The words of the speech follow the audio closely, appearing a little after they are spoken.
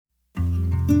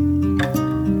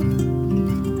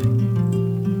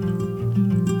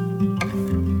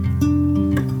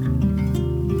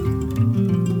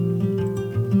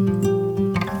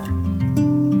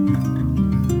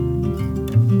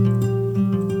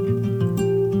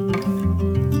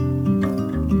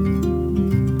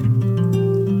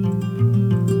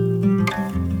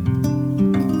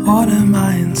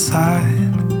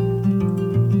inside.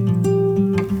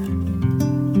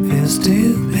 Feel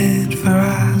stupid for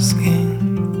asking.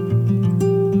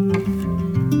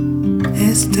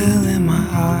 It's still in my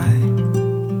eye.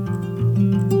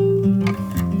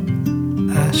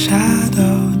 A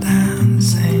shadow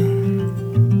dancing.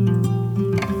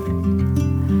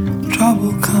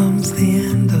 Trouble comes the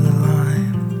end of the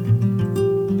line.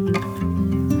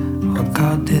 What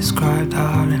God described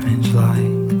our image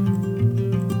like.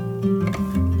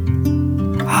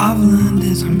 Hovland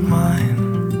isn't mine.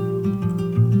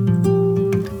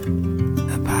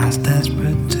 A past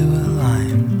desperate to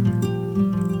align.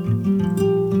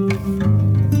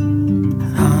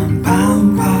 I'm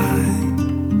bound by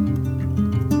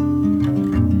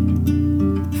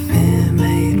fear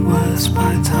made worse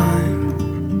by time.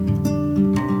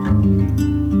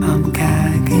 I'm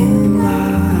gagging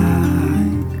like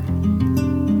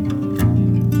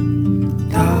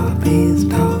Darby's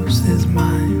dose is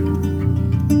mine.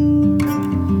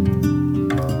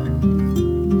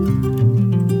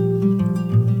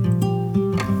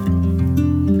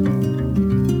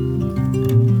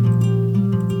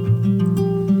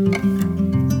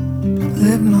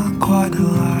 Live not quite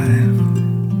alive.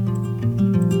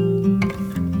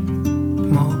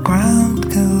 More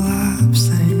ground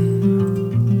collapsing.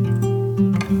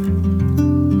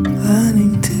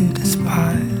 Learning to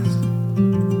despise.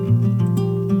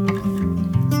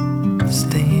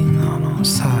 Stinging on all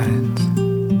sides.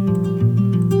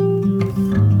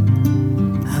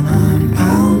 And I'm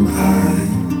bound by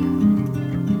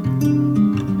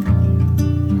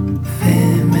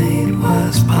fear made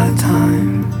worse by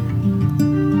time.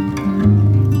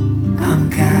 I'm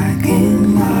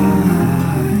gagging like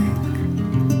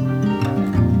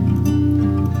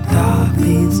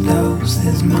Darby's dose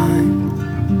is mine.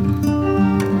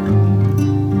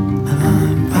 And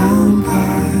I'm bound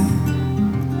by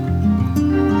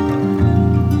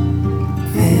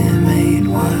fear made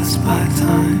worse by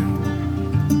time.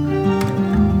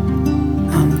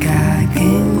 I'm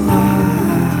gagging like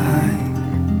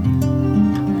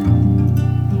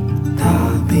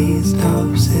Darby's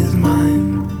dose is mine.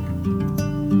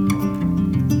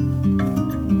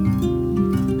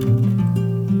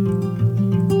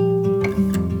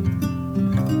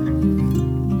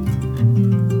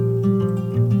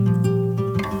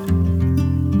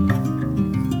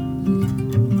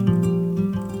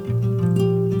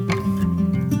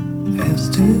 Feel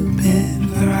stupid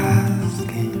for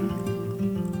asking.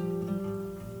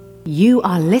 You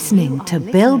are listening to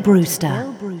Bill Brewster.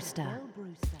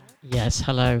 Yes,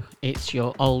 hello. It's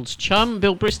your old chum,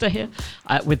 Bill Brewster here,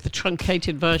 with the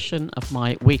truncated version of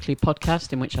my weekly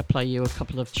podcast in which I play you a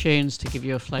couple of tunes to give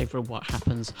you a flavour of what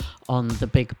happens on the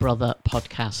Big Brother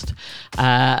podcast.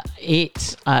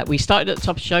 We started at the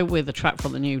top of the show with a track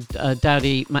from the new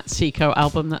Dowdy Matsiko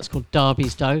album. That's called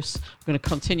Darby's Dose. We're going to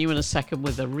continue in a second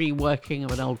with a reworking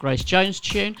of an old Grace Jones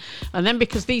tune. And then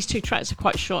because these two tracks are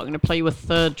quite short, I'm going to play you a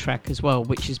third track as well,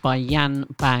 which is by Yan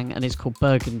Bang and is called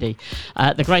Burgundy.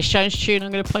 The Grace Jones tune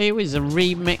I'm going to play you is a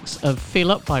remix of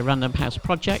Feel Up by Random House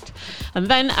Project. And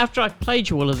then after I've played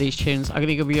you all of these tunes, I'm going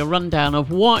to give you a rundown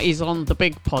of what is on the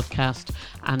big podcast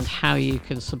and how you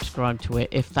can subscribe to it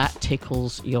if that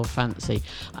tickles your fancy.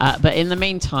 But in the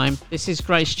meantime, this is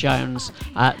Grace Jones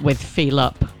with Feel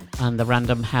Up and the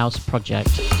Random House Project.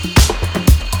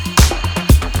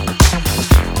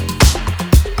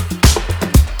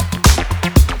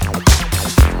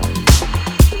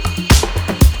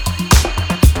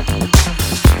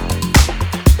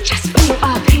 Just feel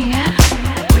up here.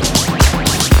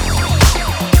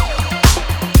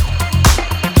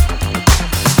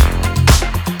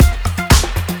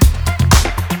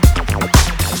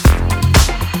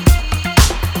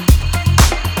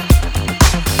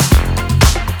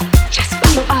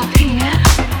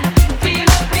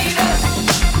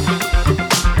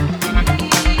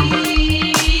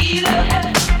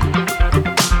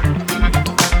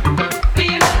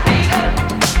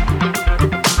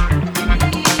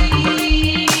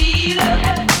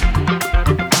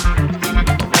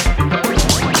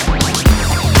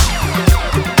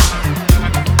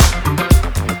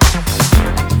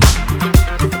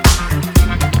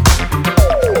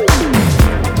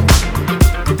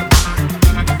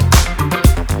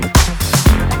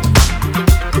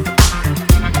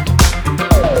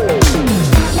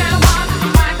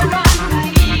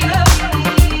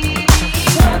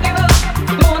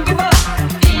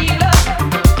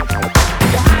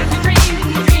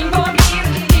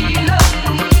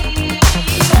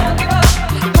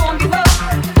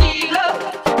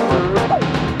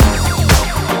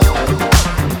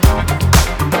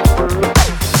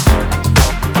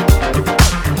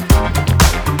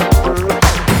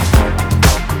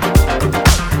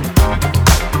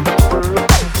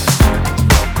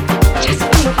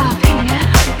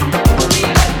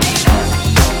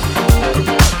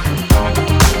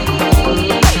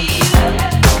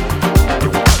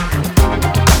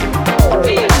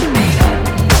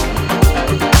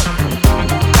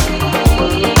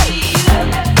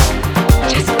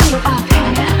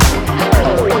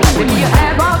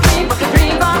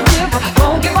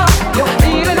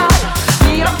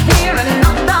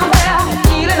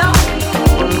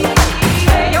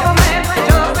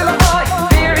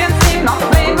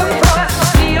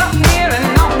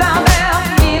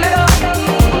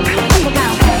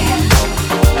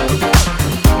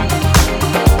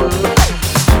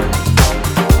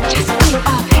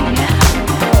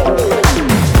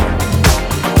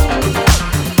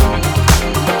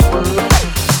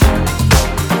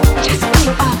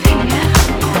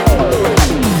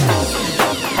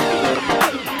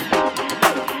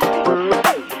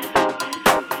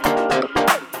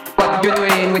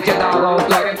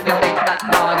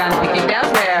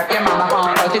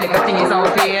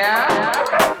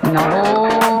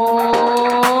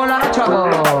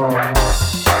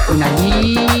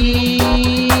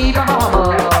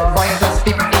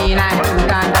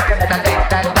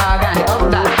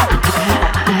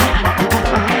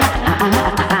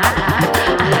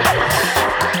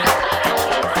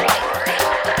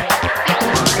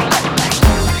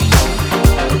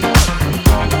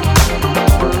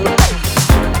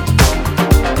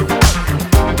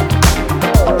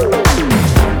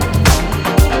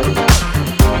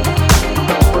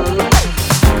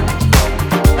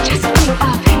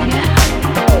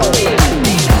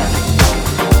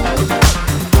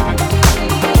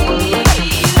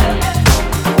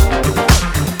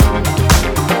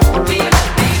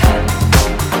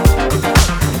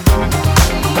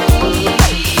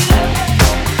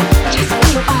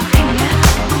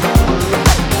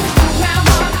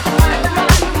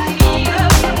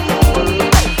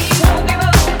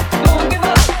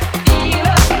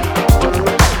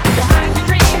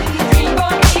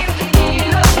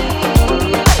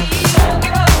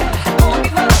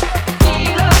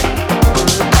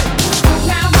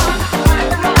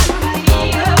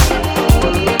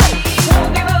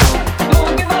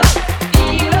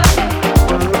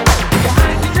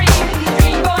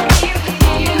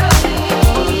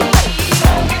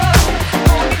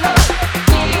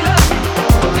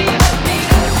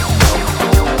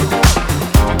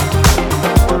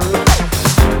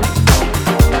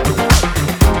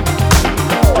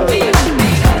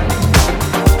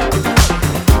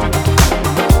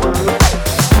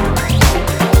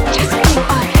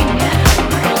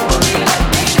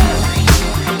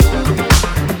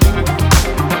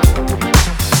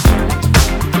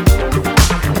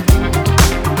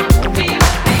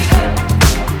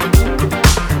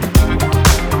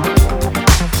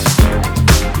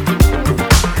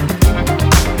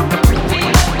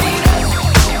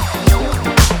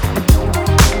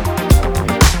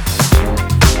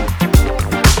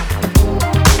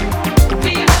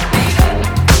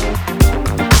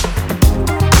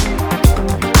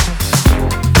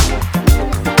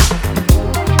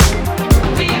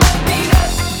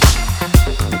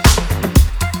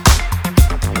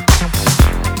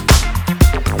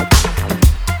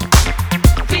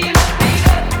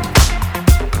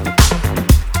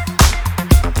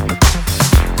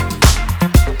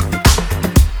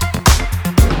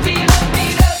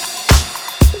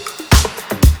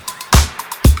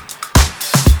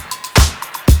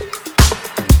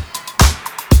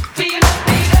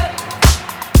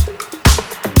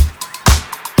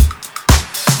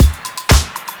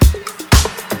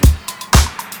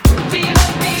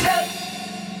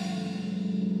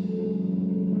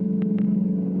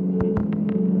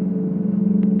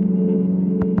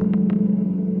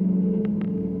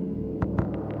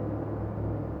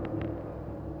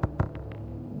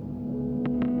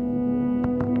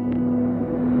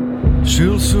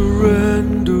 She'll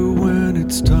surrender when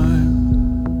it's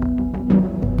time.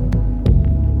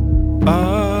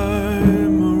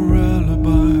 I'm her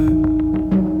alibi.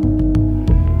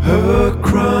 Her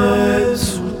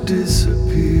crimes will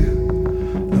disappear.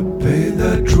 The pain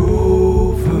that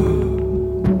drove her.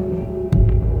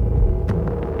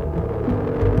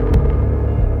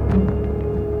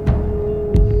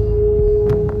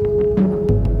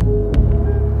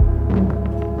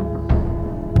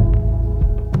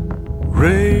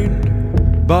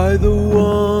 Reigned by the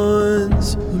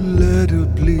ones who let her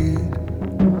bleed.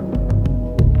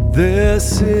 Their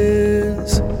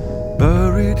sins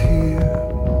buried here.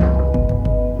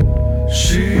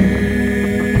 She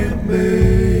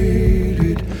made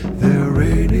it. Their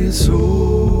reign is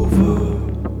over.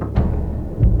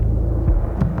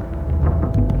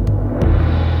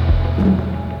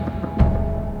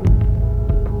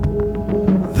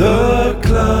 The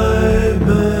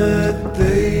climate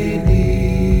they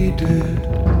needed.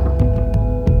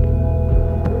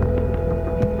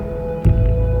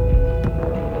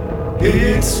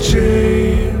 It's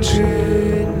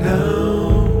changing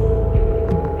now.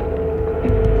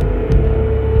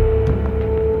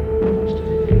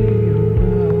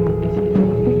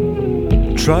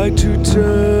 Try to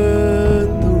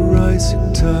turn the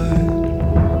rising tide.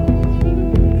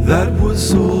 That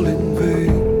was all in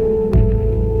vain.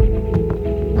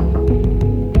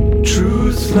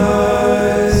 Truth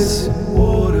lies in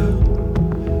water.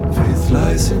 Faith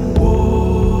lies in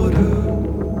water.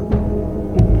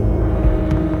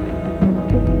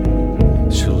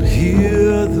 She'll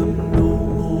hear them no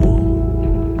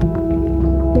more.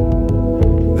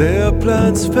 Their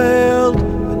plans failed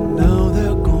and now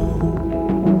they're gone.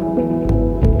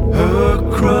 Her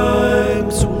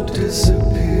crimes will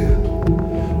disappear.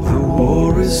 The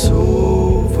war is over.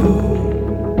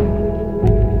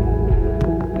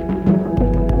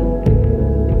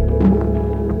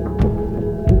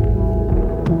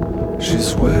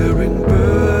 She's wearing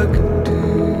burgundy.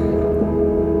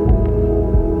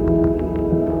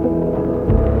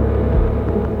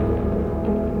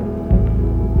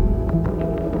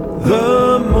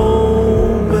 The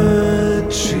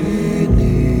moment she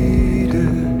needed.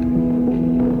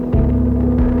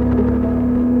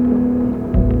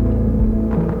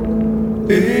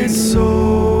 It's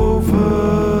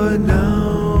over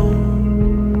now.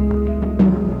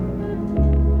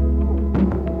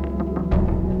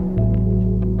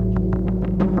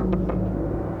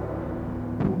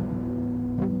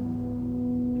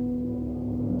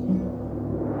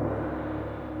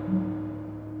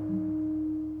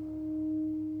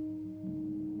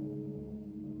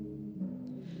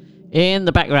 In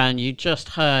the background, you just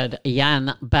heard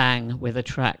Jan Bang with a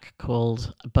track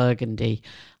called Burgundy,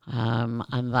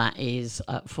 and that is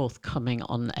forthcoming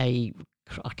on a...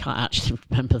 I can't actually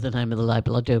remember the name of the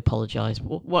label. I do apologise.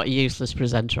 What a useless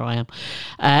presenter I am.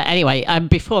 Anyway,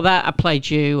 before that, I played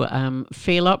you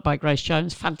Feel Up by Grace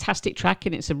Jones. Fantastic track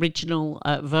in its original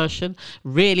version.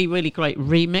 Really, really great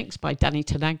remix by Danny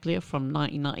Tenaglia from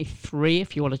 1993,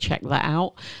 if you want to check that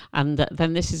out. And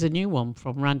then this is a new one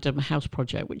from Random House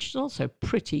Project, which is also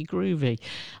pretty groovy.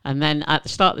 And then at the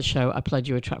start of the show, I played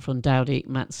you a track from Dowdy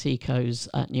Matsiko's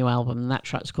new album, and that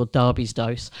track's called Derby's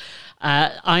Dose.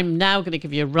 I'm now going to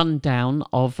give you a rundown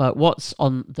of what's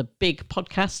on the big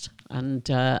podcast and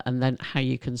then how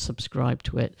you can subscribe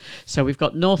to it. So we've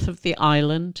got North of the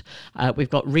Island.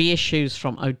 We've got reissues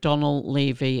from O'Donnell,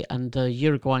 Levy and a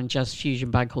Uruguayan jazz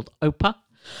fusion band called Opa.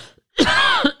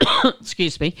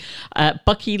 Excuse me.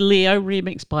 Bucky Leo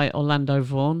remixed by Orlando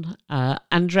Vaughan.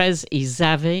 Andres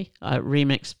Izavi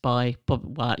remixed by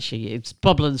actually it's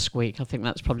Bobble and Squeak. I think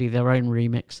that's probably their own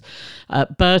remix.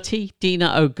 Bertie,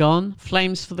 Dina Ogon,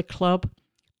 Flames for the Club,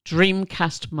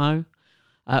 Dreamcast Mo,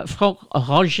 Franck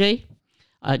Roger,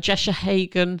 Jesha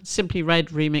Hagen, Simply Red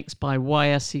remixed by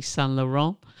YSC Saint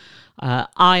Laurent.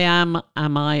 I Am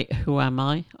I, Who Am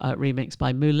I remixed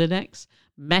by Moulinex.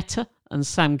 Meta and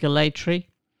Sam Galatry.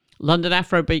 London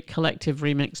Afrobeat Collective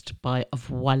remixed by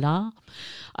Voila.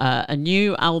 A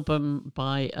new album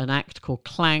by an act called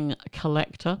Clang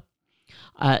Collector.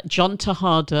 John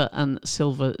Tejada and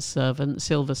Silver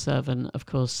Servant, of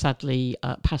course, sadly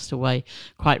passed away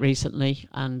quite recently,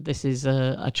 and this is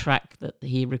a track that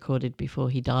he recorded before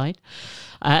he died.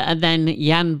 And then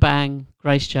Jan Bang,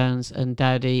 Grace Jones and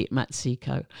Dowdy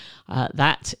Matsiko.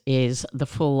 That is the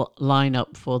full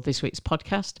lineup for this week's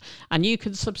podcast, and you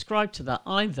can subscribe to that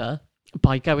either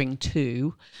by going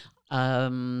to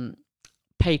Patreon,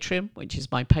 which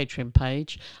is my Patreon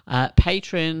page,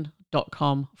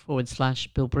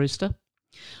 patreon.com/Bill Brewster.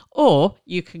 Or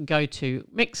you can go to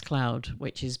Mixcloud,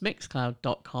 which is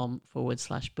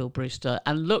mixcloud.com/Bill Brewster,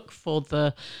 and look for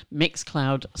the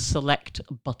Mixcloud select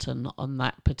button on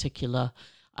that particular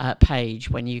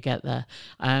page when you get there.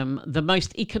 The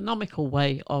most economical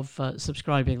way of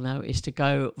subscribing, though, is to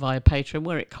go via Patreon,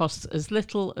 where it costs as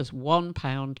little as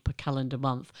 £1 per calendar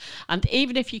month. And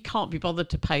even if you can't be bothered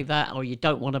to pay that, or you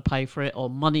don't want to pay for it, or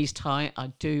money's tight,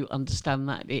 I do understand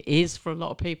that it is for a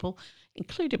lot of people,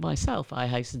 including myself, I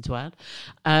hasten to add.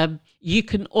 You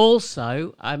can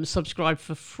also subscribe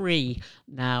for free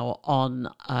now on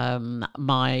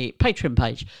my Patreon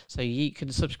page, so you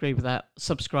can subscribe without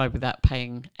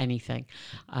paying anything.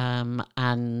 But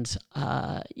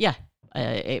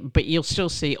you'll still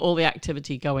see all the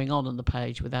activity going on the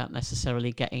page without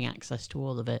necessarily getting access to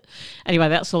all of it. Anyway,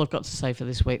 that's all I've got to say for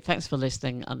this week. Thanks for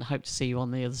listening, and hope to see you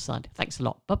on the other side. Thanks a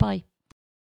lot. Bye-bye.